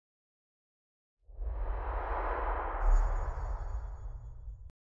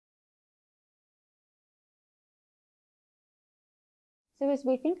So as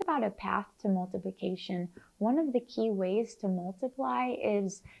we think about a path to multiplication, one of the key ways to multiply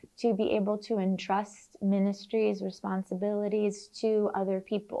is to be able to entrust ministries, responsibilities to other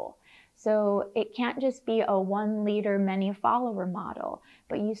people. So it can't just be a one leader, many follower model,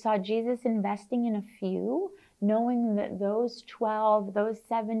 but you saw Jesus investing in a few, knowing that those 12, those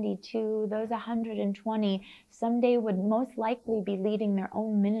 72, those 120 someday would most likely be leading their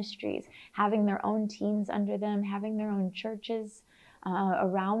own ministries, having their own teams under them, having their own churches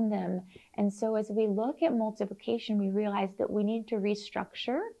around them. And so as we look at multiplication, we realize that we need to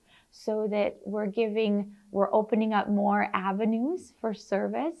restructure so that we're opening up more avenues for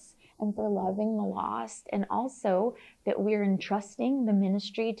service and for loving the lost, and also that we're entrusting the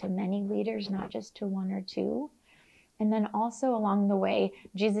ministry to many leaders, not just to one or two. And then also along the way,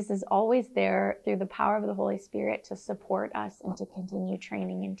 Jesus is always there through the power of the Holy Spirit to support us and to continue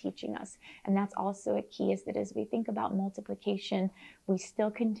training and teaching us. And that's also a key, is that as we think about multiplication, we still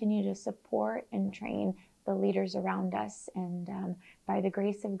continue to support and train the leaders around us. And by the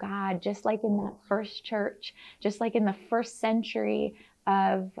grace of God, just like in that first church, just like in the first century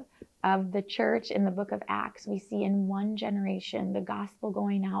of the church in the book of Acts, we see in one generation the gospel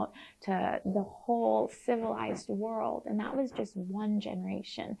going out to the whole civilized world. And that was just one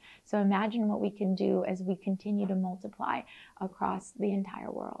generation. So imagine what we can do as we continue to multiply across the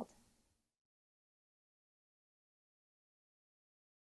entire world.